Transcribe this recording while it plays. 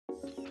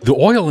The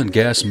oil and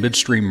gas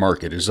midstream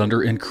market is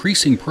under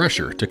increasing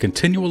pressure to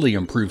continually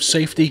improve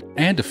safety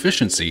and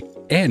efficiency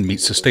and meet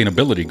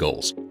sustainability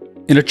goals.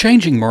 In a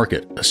changing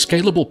market, a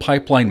scalable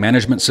pipeline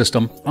management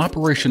system,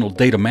 operational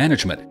data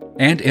management,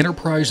 and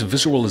enterprise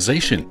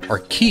visualization are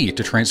key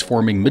to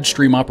transforming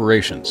midstream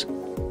operations.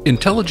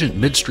 Intelligent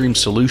midstream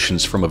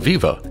solutions from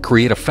AVEVA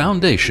create a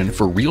foundation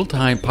for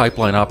real-time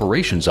pipeline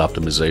operations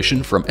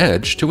optimization from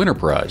edge to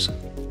enterprise.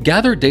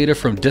 Gather data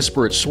from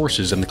disparate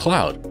sources in the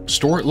cloud,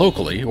 store it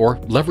locally, or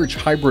leverage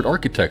hybrid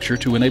architecture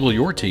to enable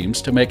your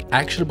teams to make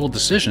actionable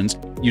decisions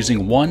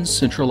using one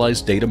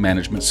centralized data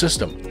management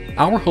system.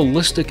 Our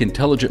holistic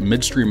intelligent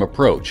midstream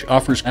approach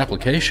offers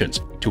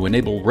applications to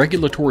enable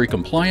regulatory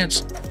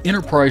compliance,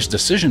 enterprise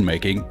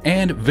decision-making,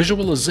 and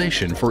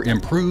visualization for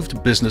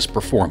improved business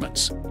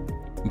performance.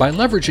 By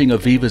leveraging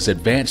AVEVA's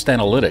advanced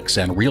analytics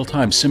and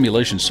real-time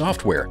simulation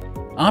software,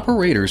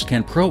 operators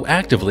can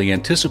proactively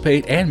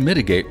anticipate and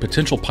mitigate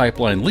potential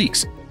pipeline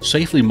leaks,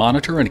 safely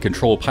monitor and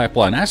control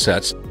pipeline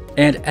assets,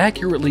 and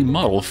accurately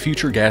model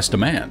future gas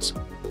demands.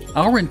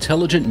 Our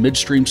intelligent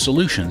midstream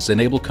solutions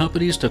enable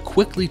companies to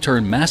quickly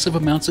turn massive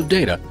amounts of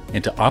data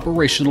into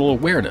operational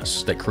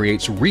awareness that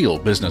creates real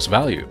business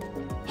value.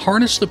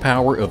 Harness the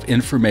power of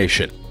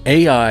information,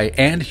 AI,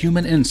 and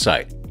human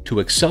insight to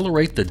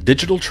accelerate the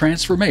digital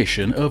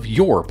transformation of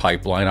your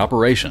pipeline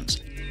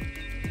operations.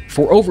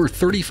 For over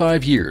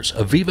 35 years,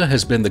 AVEVA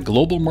has been the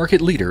global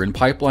market leader in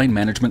pipeline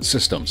management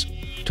systems.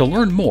 To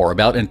learn more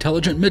about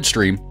intelligent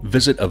midstream,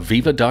 visit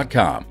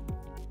aveva.com.